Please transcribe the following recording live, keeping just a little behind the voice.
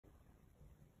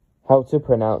How to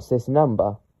pronounce this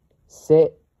number?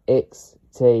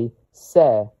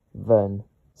 67,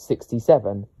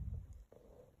 67.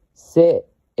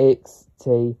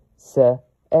 67,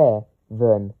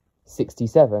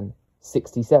 67,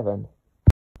 67.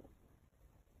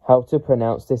 How to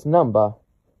pronounce this number?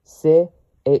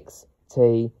 68,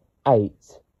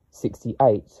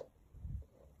 68.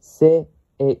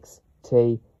 68,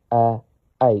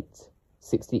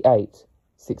 68,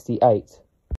 68.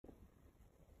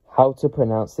 How to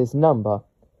pronounce this number?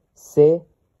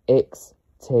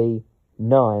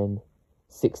 69,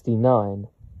 69.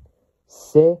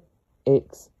 69,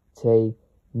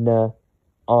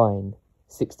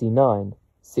 69,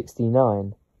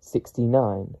 69,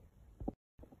 69.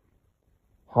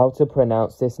 How to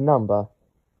pronounce this number?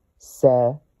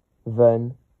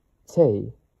 70,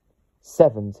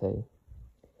 70.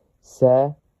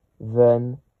 70,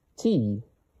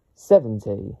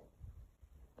 70.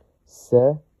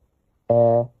 70.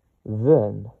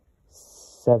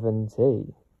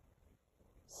 70,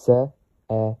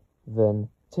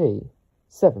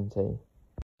 70.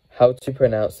 How to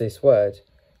pronounce this word?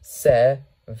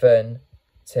 71,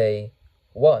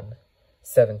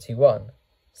 71,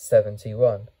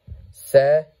 71.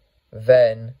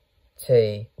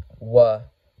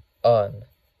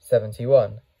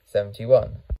 71,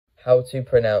 71. How to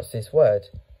pronounce this word?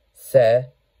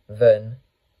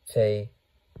 72,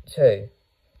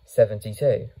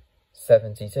 72,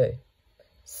 72.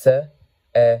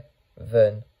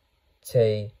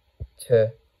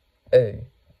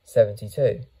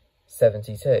 72,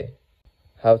 72.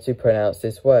 How to pronounce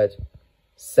this word?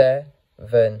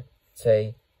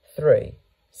 73,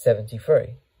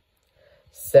 73.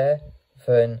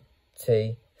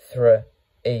 73,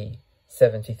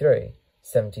 73,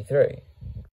 73.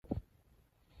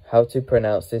 How to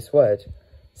pronounce this word?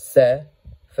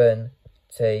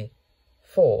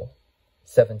 74,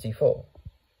 74.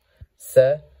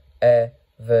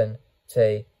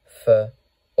 74,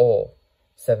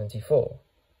 74,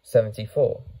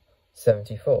 74,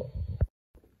 74.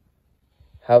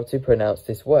 How to pronounce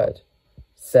this word?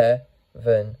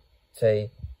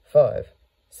 75,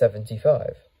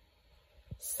 75.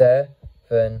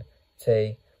 75,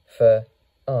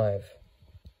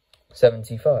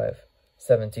 75,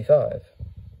 75.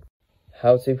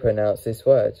 How to pronounce this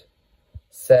word?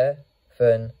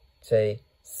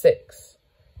 76,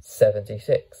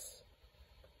 76.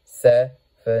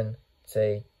 76,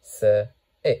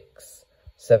 76,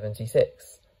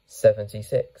 76.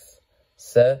 76,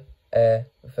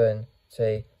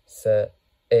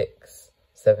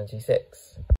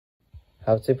 76.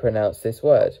 How to pronounce this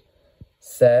word?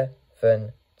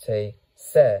 77,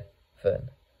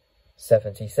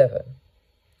 77.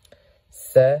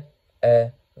 77,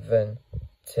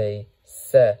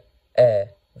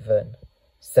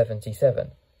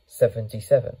 77,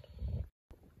 77.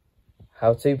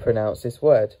 How to pronounce this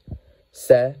word?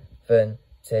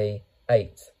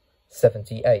 78,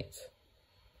 78.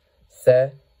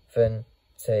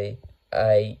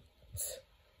 78,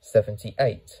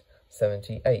 78,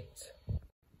 78.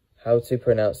 How to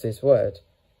pronounce this word?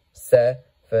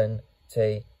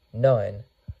 79,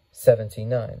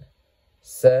 79.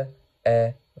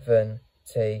 79,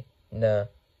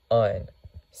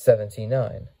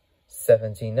 79,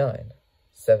 79,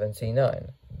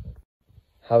 79.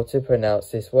 How to pronounce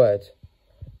this word?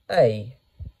 80,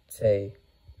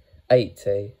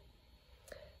 80,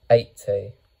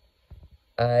 80.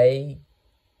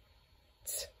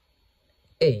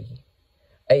 8,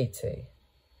 80,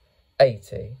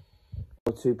 80.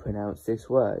 How to pronounce this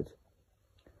word?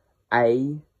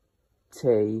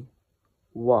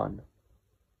 81,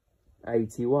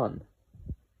 81.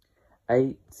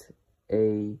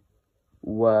 81,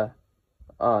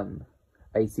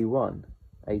 81,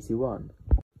 81.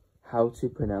 How to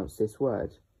pronounce this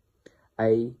word?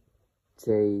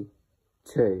 82,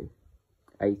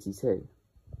 82.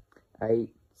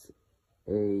 82,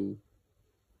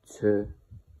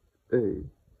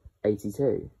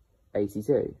 82,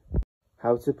 82.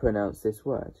 How to pronounce this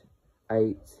word?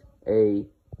 83,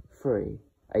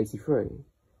 83.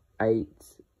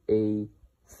 83,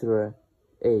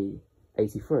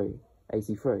 83,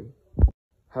 83.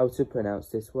 How to pronounce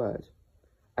this word?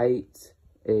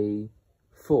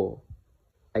 84,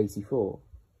 84.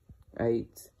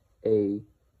 84,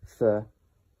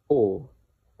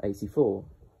 84,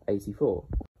 84.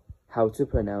 How to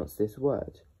pronounce this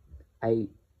word?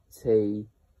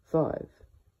 85,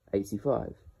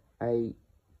 85.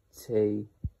 85,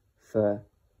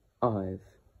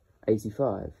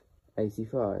 85,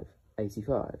 85,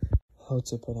 85. How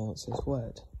to pronounce this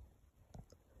word?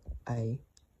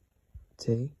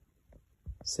 85,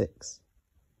 6,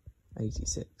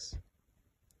 86.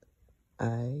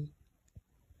 A,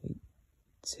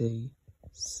 T,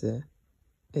 S,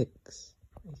 X,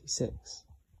 86,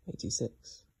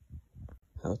 86.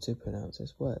 How to pronounce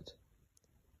this word?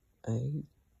 A,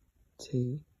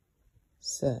 T,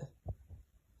 seven,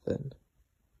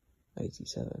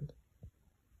 87.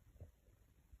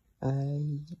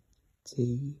 A,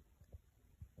 T,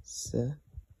 S,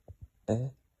 E,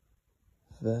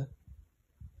 V,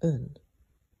 N,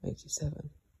 87.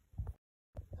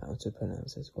 How to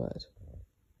pronounce this word?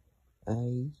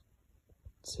 A,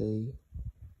 T,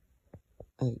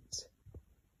 8,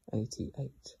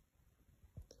 88.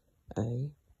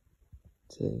 A,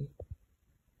 T,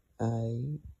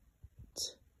 8,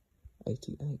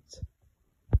 88.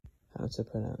 How to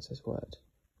pronounce this word?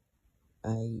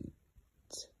 8,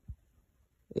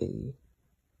 E,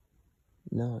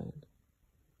 9,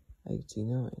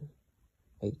 89,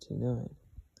 89.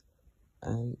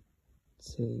 8,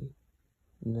 T,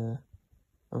 N,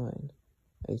 9,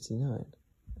 89,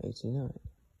 89.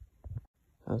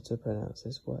 How to pronounce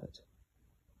this word?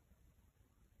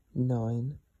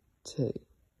 90,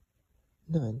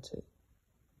 90.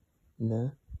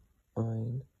 N,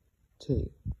 9,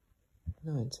 T,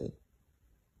 90,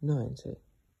 90.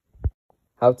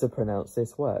 How to pronounce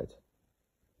this word?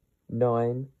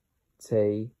 9,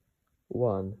 T,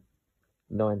 1,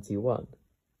 91.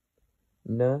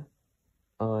 N,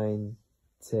 9,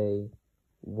 T,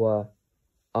 W,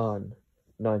 un,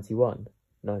 91,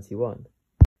 91.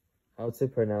 How to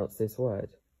pronounce this word?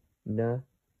 N,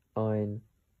 9,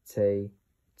 T,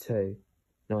 2,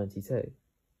 92.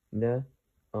 N,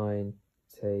 9,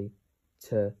 T,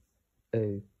 T,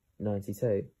 U,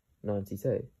 92,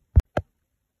 92.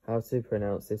 How to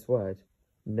pronounce this word?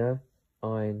 N,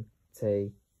 9,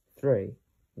 T, 3,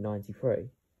 93.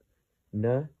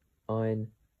 N, 9,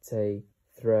 T,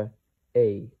 3,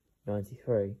 E,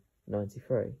 93,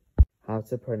 93. How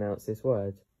to pronounce this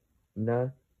word?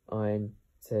 N, 9,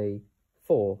 T,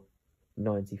 4,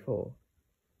 94.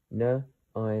 N,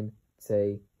 9,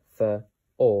 T, F,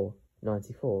 or,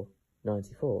 94,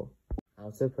 94. How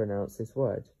to pronounce this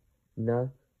word?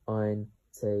 N, 9,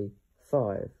 T,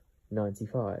 5,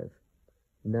 95.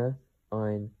 N,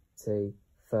 9, T,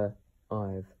 F,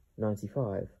 5,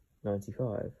 95,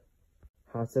 95.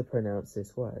 How to pronounce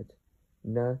this word?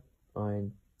 N,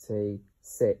 9, T,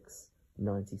 6,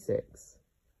 96.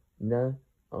 N,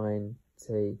 9,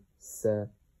 T, S,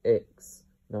 X,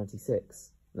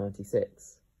 96,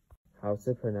 96. How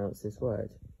to pronounce this word?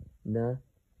 N,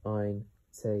 9,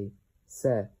 T,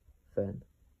 7,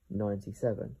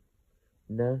 97.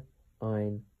 N,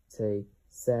 9, T,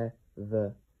 7,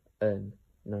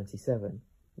 97,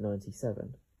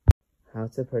 97. How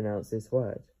to pronounce this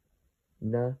word?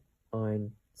 N,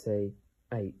 9, T,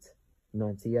 8,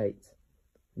 98.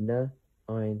 N,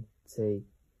 9, T,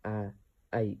 A,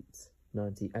 8,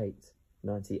 98,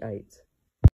 98.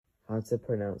 How to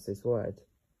pronounce this word?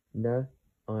 N,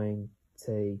 9,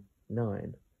 T,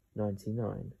 9,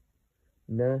 99.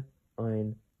 N,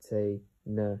 9, T,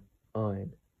 N,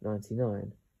 9,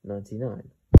 99,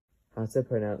 99. How to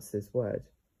pronounce this word?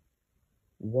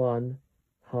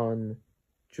 100,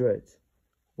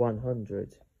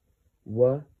 100.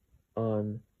 W,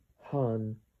 un,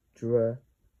 hun, dr,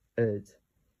 id.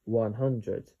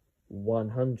 100,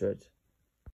 100.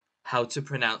 How to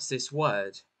pronounce this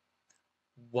word?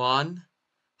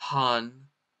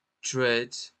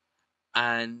 100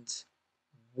 and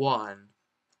 1.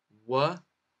 W,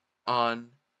 un,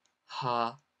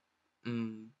 ha,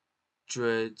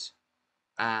 dred,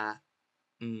 and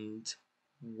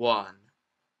 1.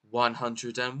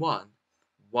 101.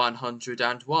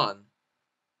 101.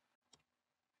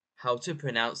 How to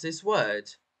pronounce this word?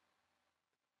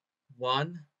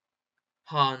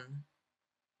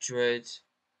 100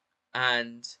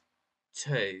 and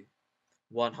 2.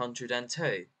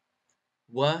 102.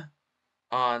 W,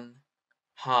 un,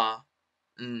 ha,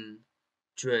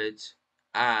 dred,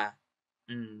 and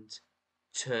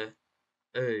t,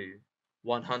 u.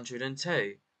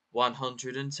 102.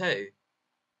 102.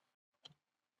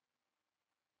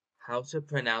 How to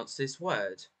pronounce this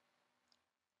word?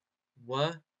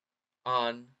 W,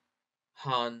 un,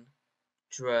 hun,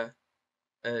 dr,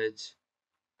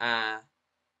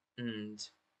 and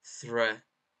thr,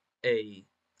 e.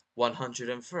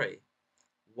 103.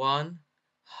 100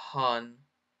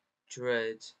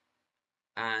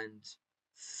 and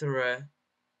thr,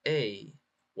 e.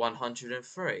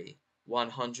 103.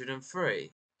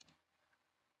 103.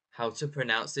 How to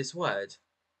pronounce this word?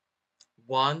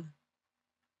 100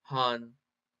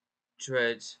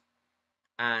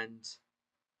 and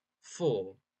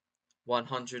 4.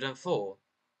 104.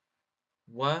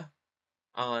 1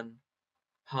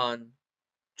 hundred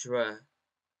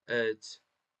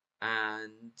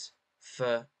and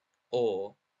four,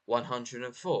 or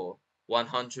 104,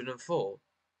 104.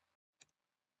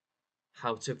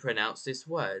 How to pronounce this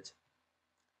word?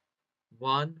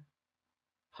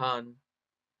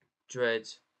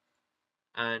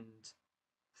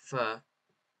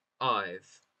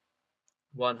 105,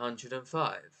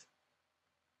 105.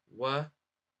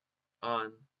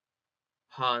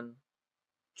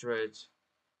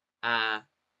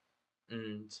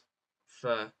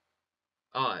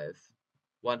 105,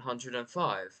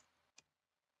 105.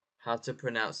 How to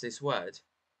pronounce this word?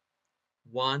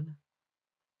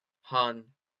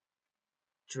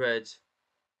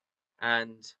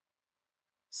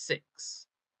 106,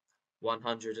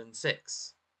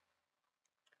 106.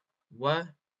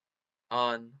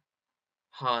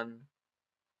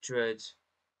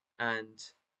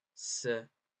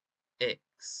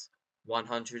 106,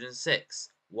 106,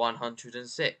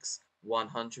 106,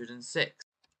 106.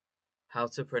 How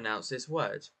to pronounce this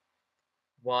word?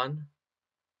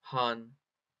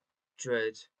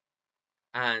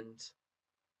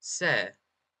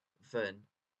 107,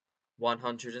 107.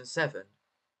 107,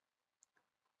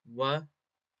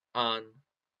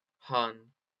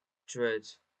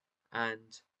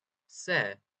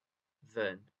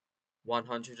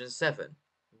 107,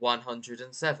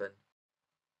 107.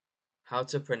 How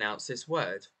to pronounce this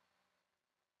word?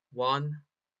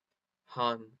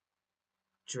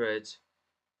 108,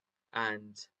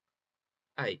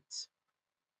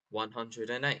 108.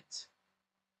 108,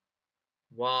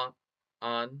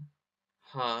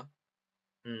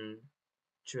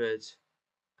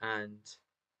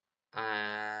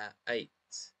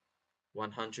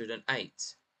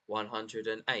 108,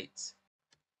 108.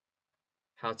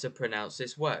 How to pronounce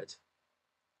this word?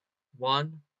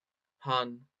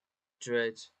 109,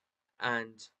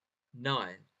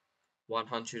 109.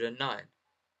 109,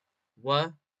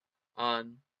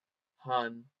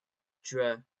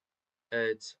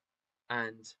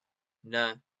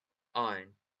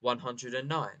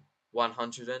 109,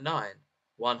 109,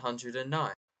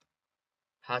 109.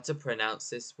 How to pronounce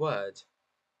this word?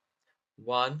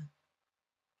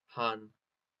 110,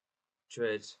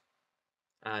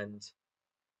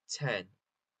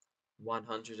 110.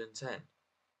 110,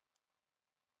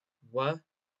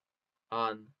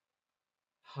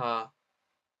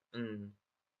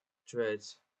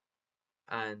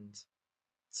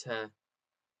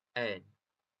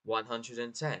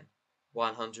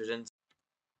 110.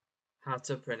 How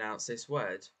to pronounce this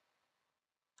word?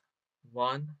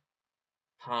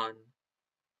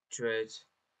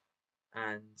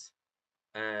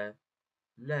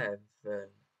 111,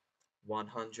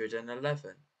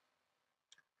 111.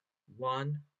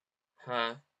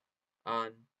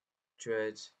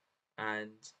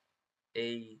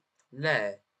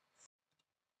 111.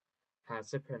 How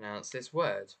to pronounce this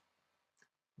word?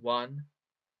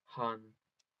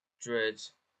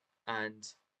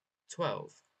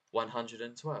 112, 112,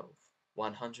 112.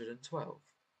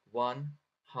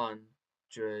 112,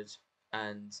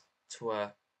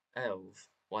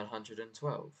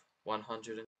 112,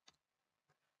 100.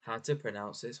 How to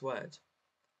pronounce this word?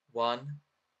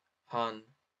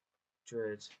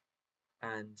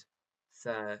 113,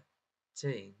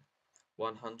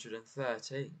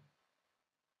 113.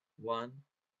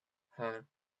 113,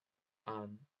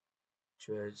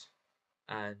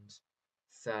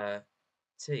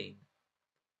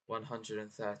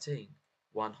 113,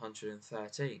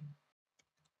 113.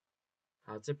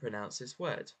 How to pronounce this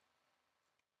word?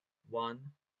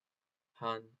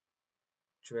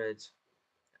 114,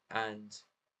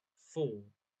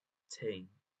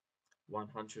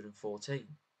 114.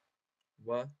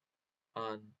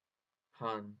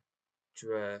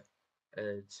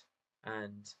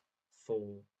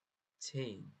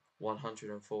 114,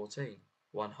 114,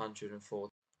 114.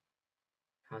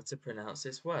 How to pronounce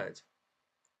this word?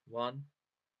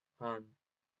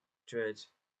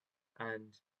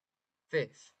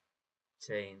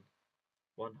 115,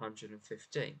 115.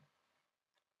 115,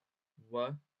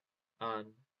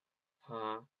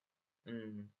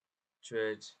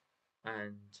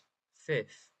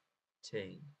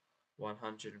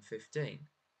 115,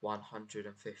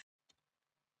 115.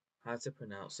 How to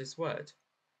pronounce this word?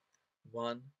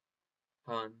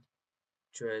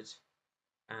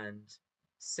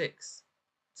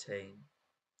 116,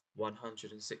 116.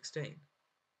 116,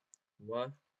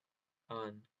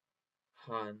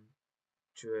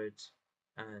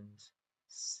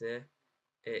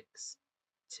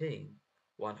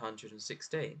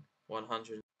 116,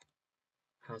 100.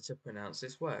 How to pronounce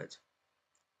this word?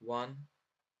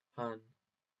 117,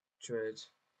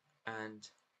 and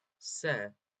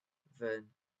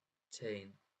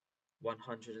 17,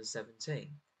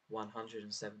 117,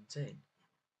 117.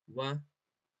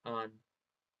 100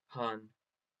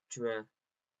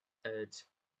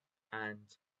 and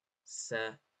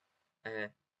 17,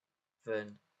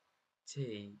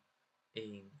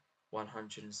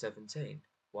 117,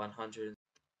 100.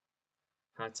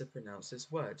 How to pronounce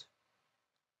this word?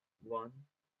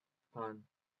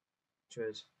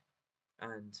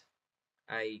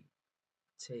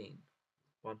 118,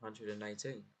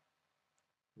 118.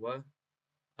 118,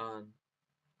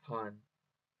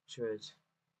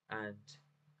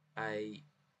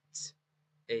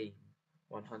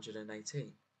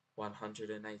 118,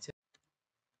 118.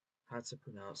 How to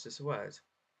pronounce this word?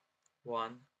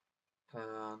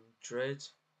 119,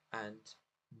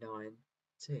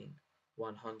 119.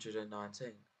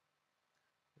 119,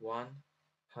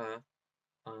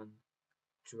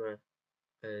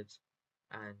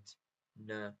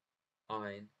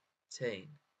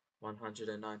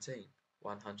 119,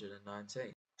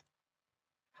 119.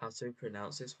 How to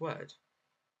pronounce this word?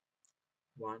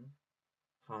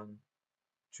 120,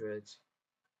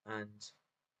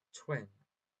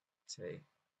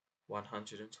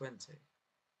 120.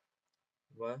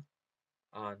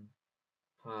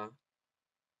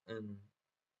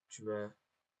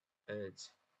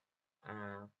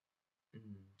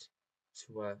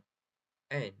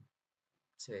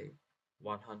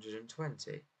 100 and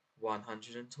 20, 120,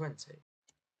 120.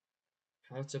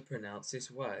 How to pronounce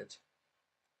this word?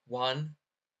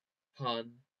 121,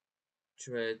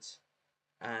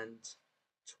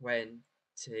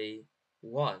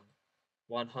 121.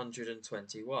 100 and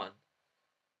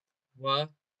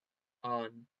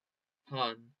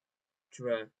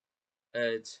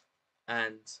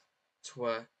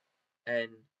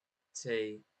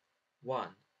 21,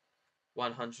 121,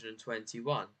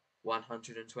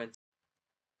 120.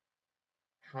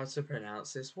 How to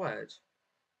pronounce this word?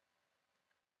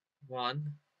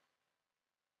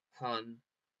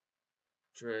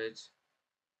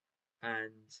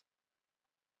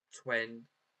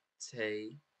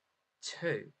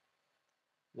 122,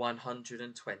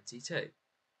 122.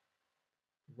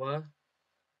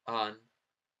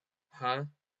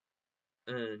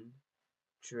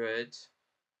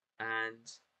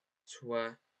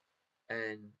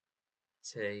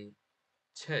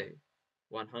 122,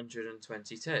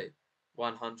 122,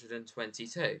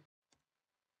 122.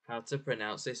 How to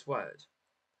pronounce this word?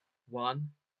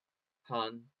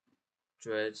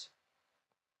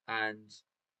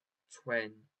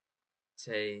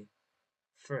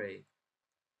 123,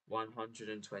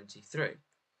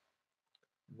 123.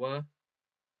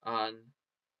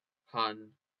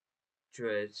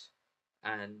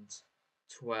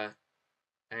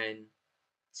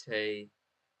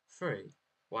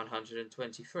 123,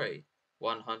 123,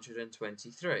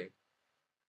 123.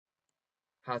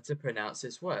 How to pronounce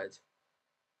this word?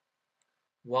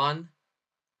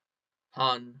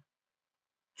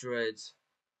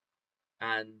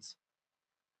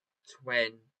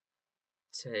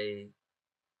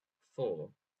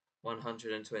 124, 124.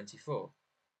 124,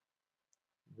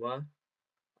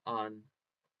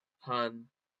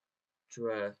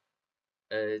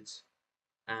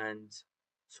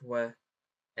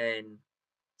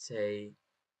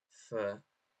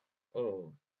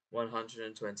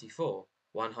 124,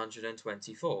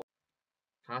 124.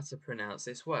 How to pronounce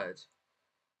this word?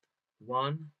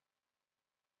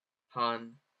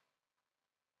 125,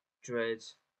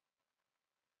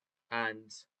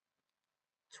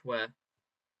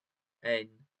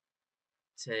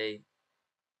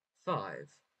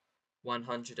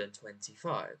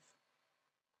 125.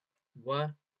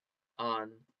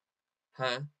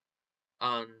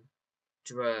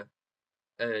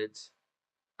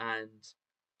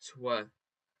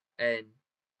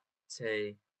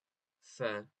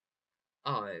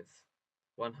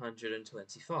 125,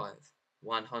 125,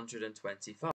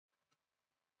 125.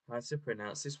 How to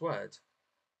pronounce this word?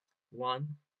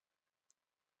 126,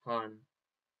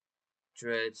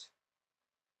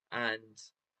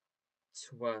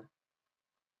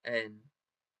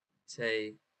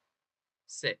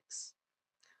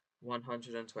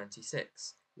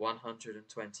 126,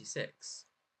 126.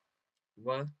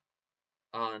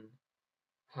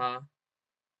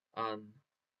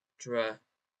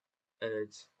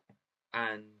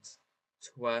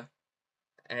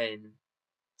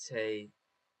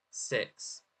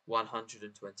 126,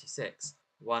 126,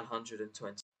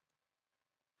 120.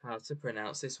 How to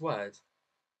pronounce this word?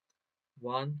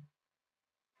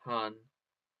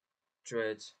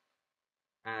 126,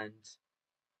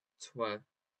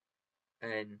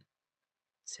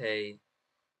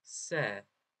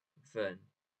 seven,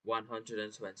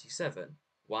 127,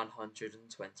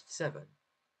 127.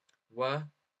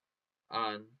 One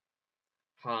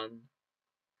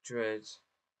hundred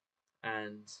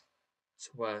and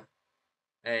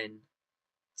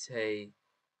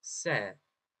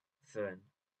twenty-seven,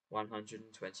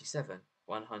 127,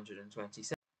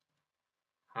 127.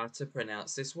 How to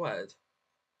pronounce this word?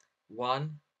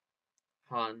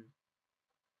 128,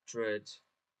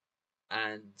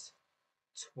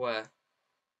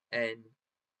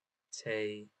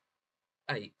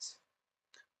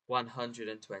 128. One hundred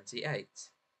and twenty-eight,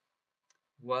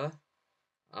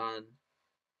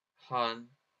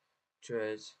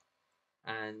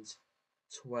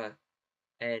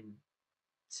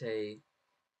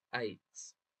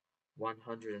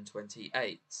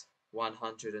 128,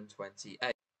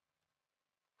 128.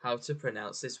 How to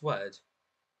pronounce this word?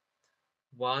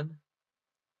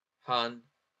 129,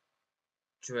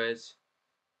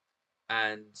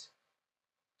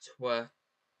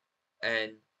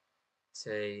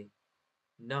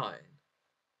 129.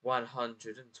 One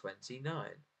hundred and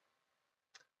twenty-nine,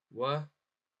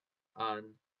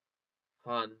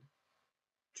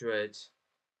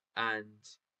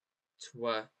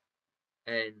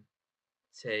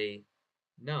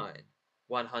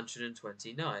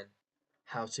 129.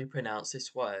 How to pronounce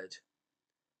this word?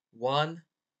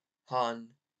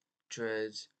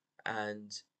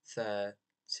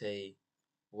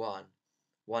 131,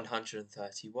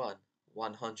 131,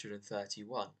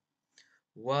 131.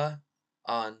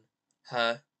 Un,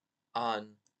 her,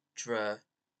 un, dr,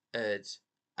 ed,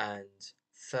 and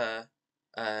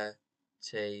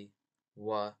t,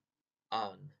 wa,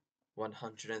 un.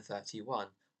 131,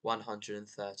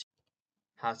 130.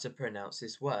 How to pronounce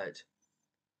this word?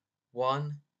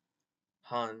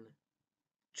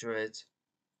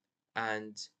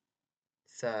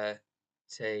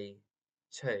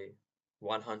 132,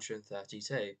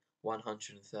 132,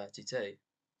 132.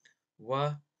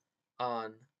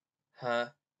 Un,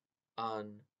 her,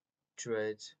 un,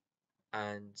 dred,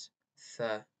 and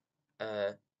thirty-two.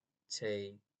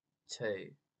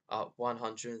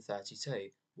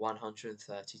 132,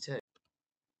 132.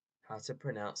 How to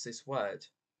pronounce this word?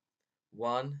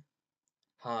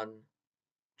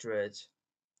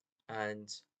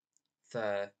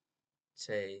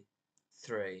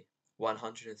 133,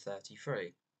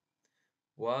 133.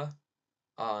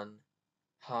 Un,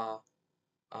 ha,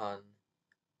 un,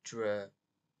 dred,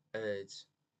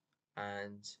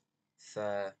 and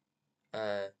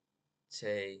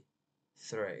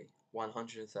thirty-three,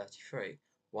 133,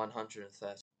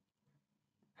 130.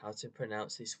 How to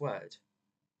pronounce this word?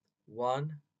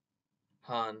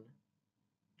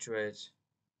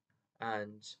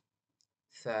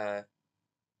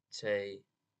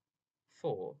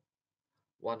 134,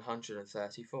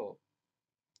 134.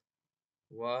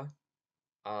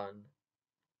 Un,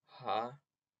 ha,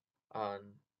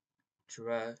 un,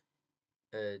 dred,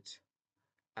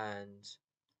 and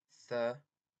thirty-four,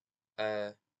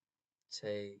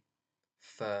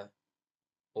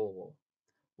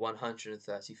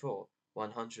 134,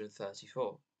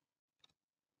 134.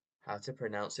 How to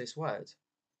pronounce this word?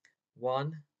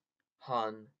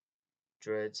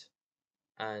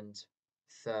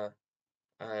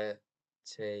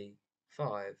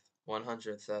 135,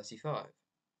 135.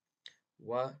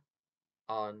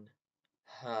 Un,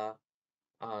 ha,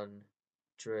 un,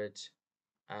 dred,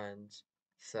 and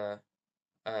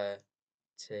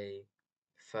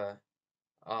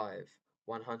thirty-five,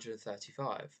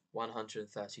 135,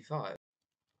 135.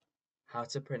 How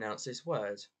to pronounce this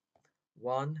word?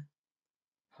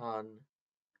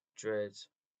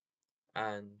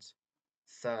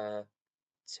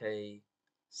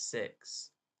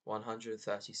 136,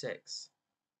 136.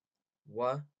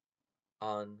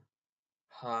 Un,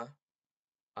 ha,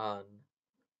 un,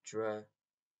 dred,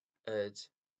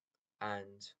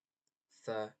 and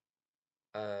thirty-six,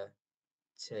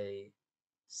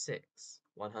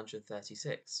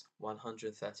 136,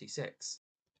 136.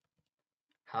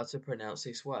 How to pronounce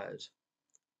this word?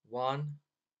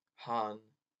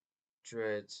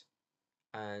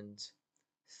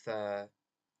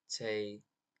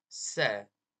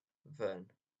 137,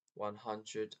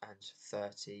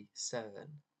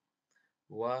 137.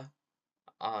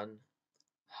 Un,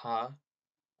 ha,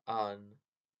 un,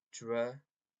 dred,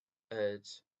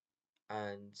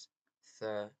 and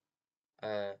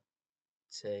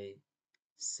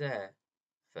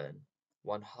thirty-seven,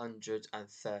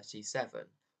 137,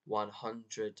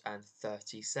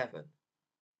 137.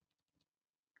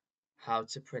 How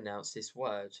to pronounce this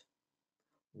word?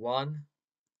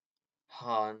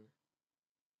 137,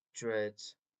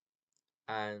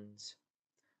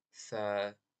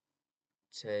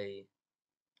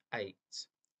 138,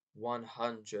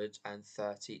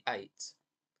 138,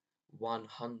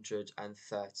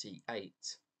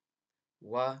 138.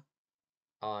 Wa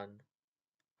un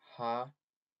ha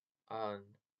un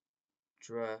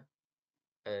dr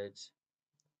ed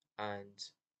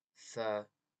and th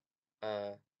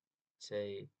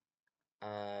t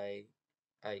a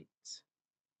 8.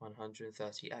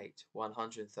 138,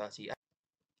 138.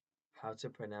 How to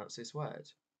pronounce this word?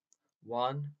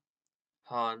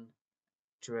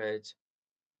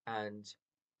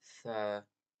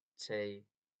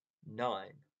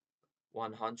 139,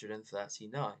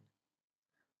 139.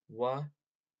 Wa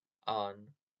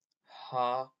un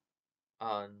ha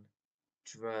un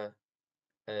dr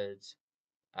ed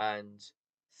and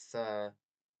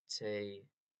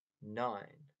 39,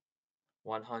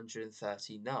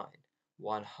 139,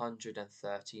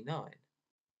 139.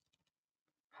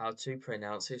 How to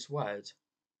pronounce this word?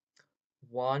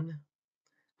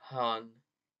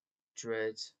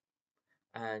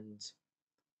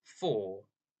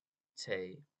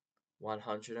 140,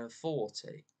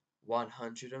 140,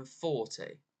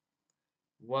 140.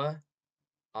 W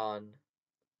un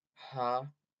ha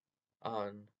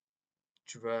un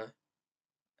dr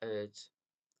ed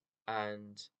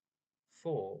and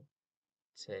 40,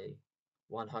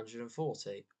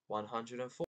 140,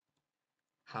 140.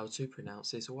 How to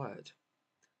pronounce this word?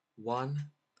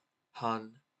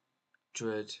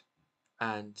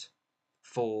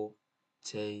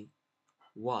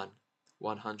 141,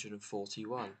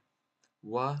 141.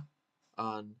 W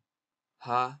un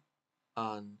ha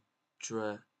un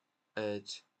dr ed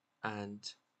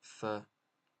and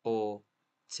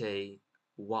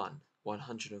 41,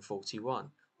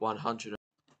 141, 100.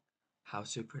 How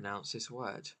to pronounce this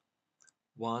word?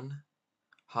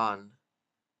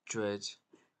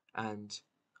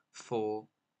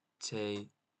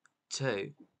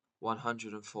 142,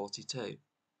 142.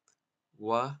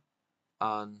 W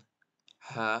un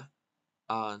ha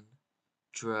un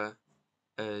dr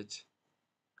ed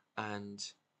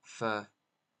and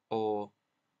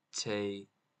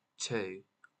 42,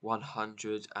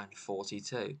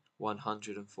 142,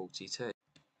 142.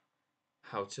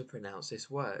 How to pronounce this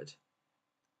word?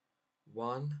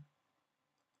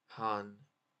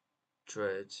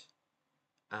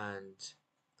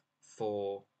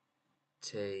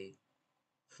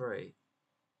 143,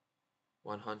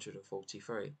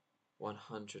 143,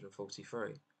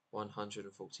 143,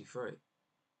 143.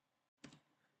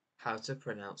 How to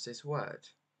pronounce this word?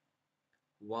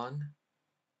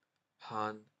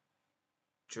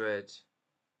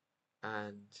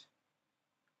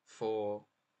 144,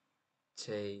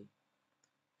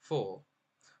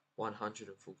 144,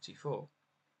 144.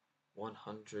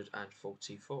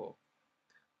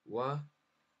 W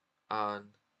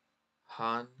un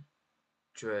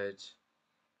hundred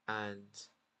and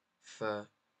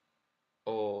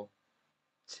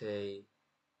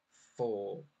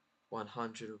 44,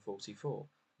 144,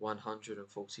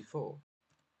 144.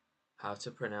 How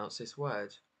to pronounce this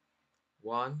word?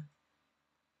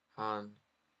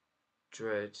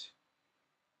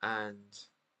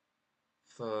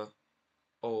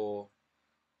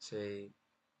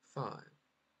 145,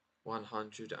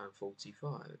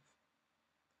 145.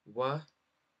 W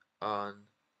un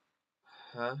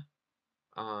h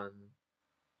un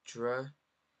dr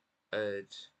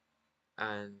ed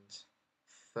and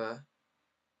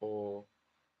 45,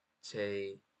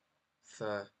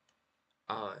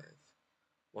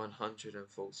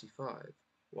 145,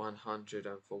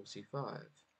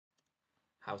 145.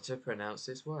 How to pronounce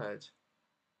this word?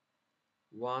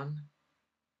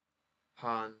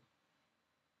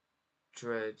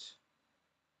 146,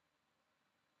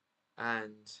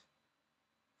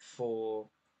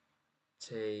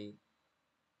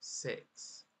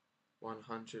 146.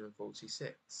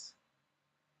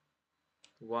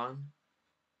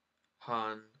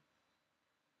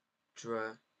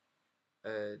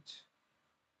 100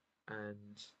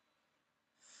 and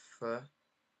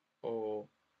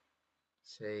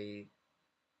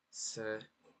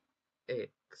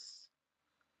 46,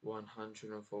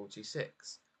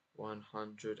 146,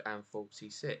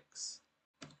 146.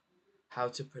 How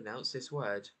to pronounce this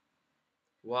word?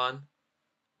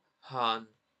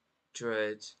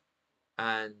 100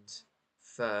 and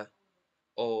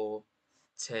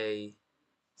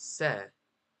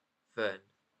 47,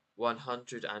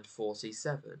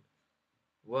 147.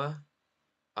 W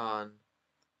un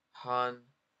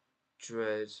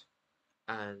hundred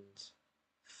and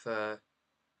 47,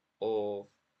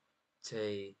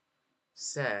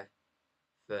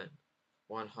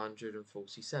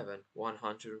 147,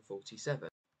 147.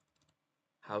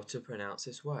 How to pronounce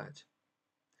this word?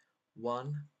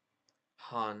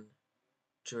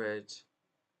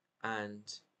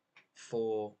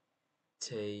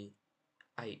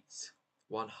 148.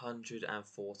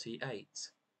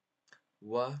 148.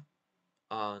 W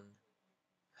un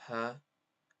her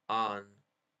un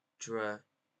dr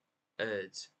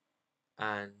ed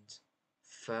and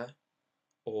f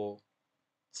or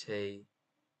t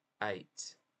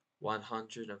 8.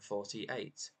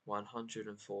 148.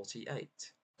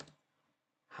 148.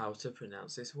 How to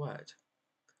pronounce this word?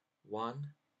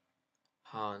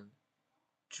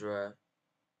 100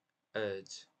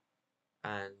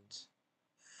 and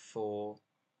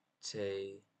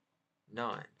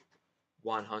 49.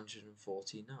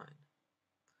 149.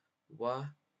 W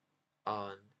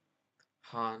un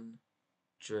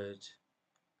hundred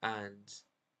and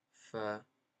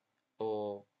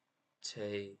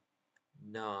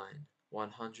 49.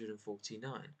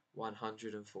 149.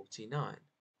 149.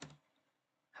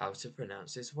 How to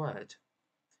pronounce this word?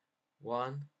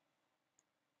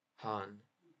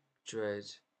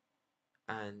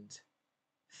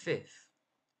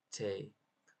 150.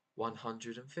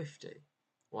 150.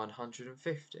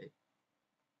 150.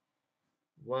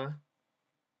 W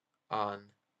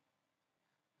un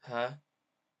her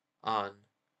un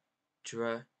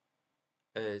dr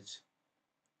ed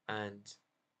and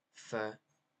f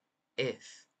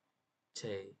if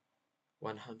t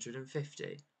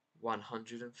 150.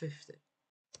 150.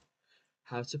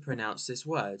 How to pronounce this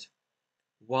word?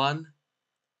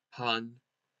 151.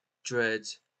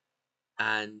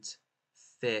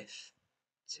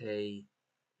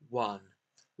 151.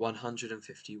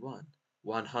 151.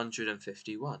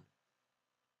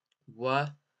 W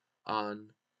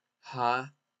un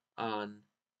her un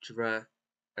dr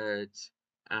ed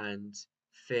and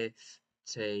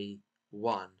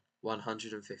 51.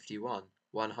 151.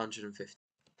 150.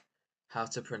 How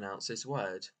to pronounce this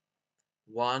word?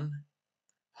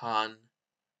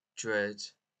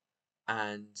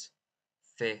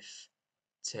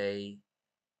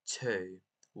 152.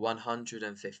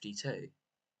 152.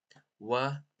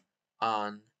 W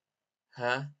un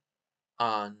her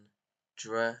un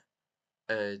dr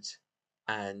ed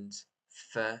and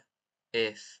f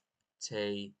if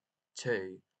t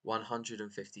 2.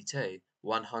 152.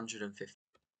 150.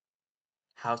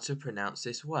 How to pronounce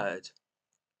this word?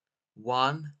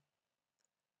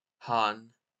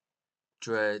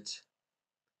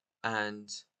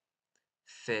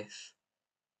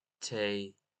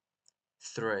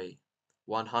 153.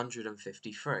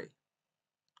 153.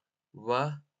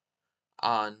 W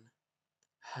un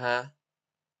her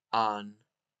un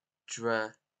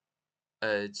dr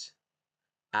ed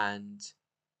and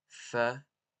f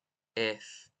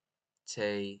if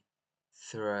t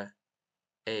 3.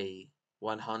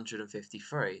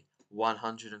 153.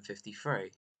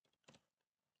 153.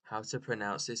 How to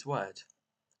pronounce this word?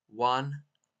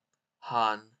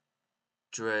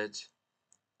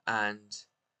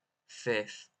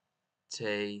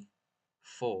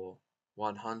 154.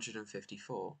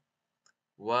 154.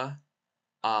 W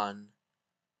un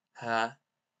her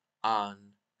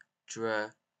un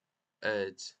dr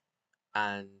ed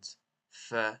and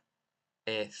f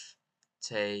if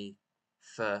t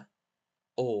 3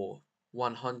 or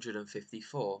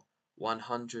 154.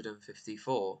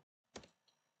 154.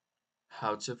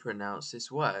 How to pronounce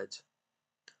this word?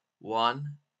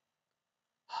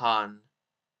 150.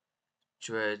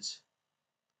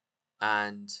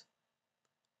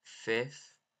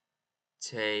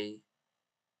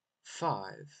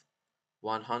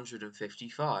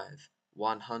 155.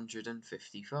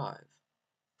 155.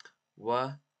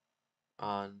 W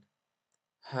un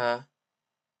her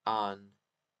un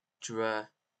dr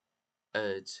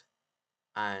ed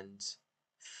and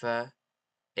f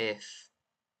if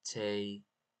t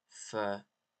 5.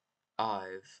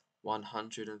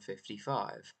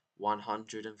 155.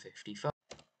 155.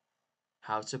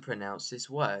 How to pronounce this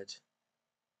word?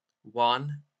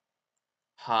 100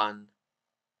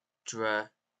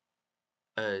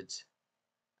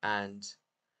 and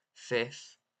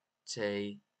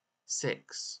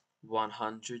 56.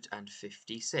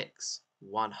 156.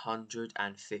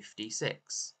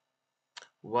 156.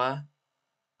 W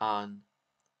un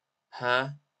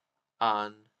her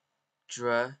un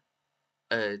dr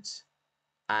ed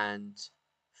and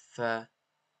f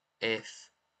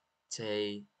if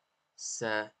t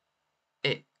 6.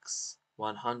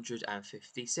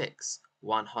 156.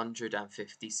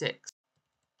 156.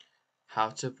 How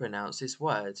to pronounce this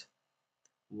word?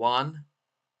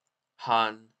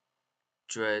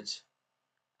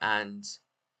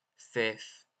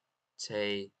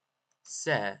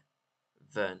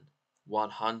 157.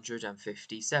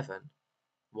 157.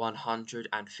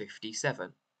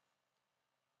 157.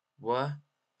 w,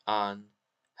 un,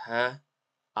 h,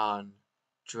 un,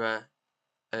 dr,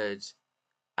 ud,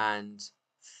 and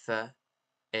th,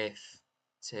 if,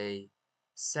 t,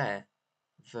 se,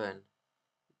 vn.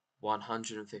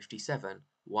 157.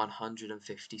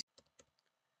 150.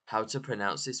 How to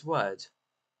pronounce this word?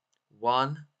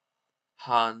 1,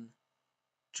 hun,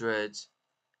 dred,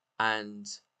 and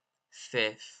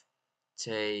fifth,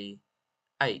 t,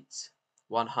 8.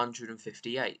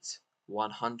 158.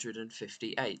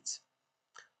 158.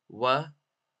 W,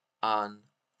 un,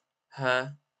 h,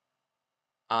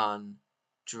 un,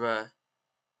 dr,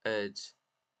 ud,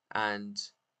 and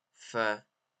f,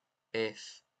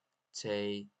 if,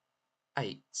 t,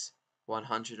 8.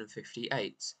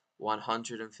 158.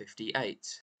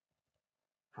 158.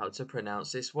 How to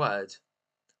pronounce this word?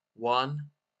 1,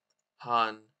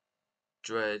 hun,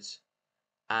 dred,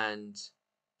 and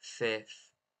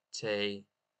fifth, t,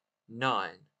 9.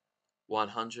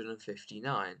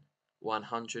 159.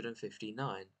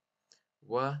 159.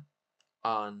 W,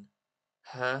 un,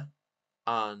 h,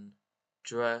 un,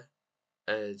 dr,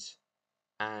 ud,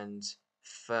 and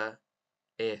f,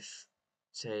 if,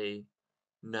 t,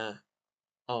 n,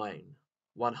 ein.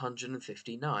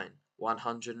 159.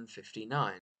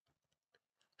 159.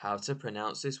 How to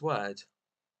pronounce this word?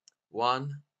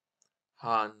 1,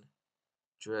 hun,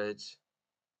 dred,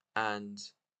 and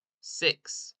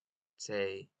 6,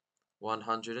 t.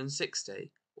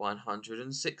 160.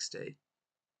 160.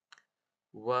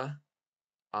 W,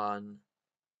 un,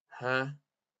 h,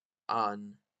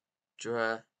 un,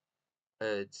 dr,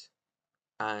 ud,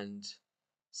 and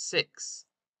 6,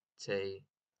 t.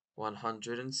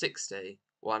 160.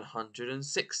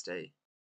 160.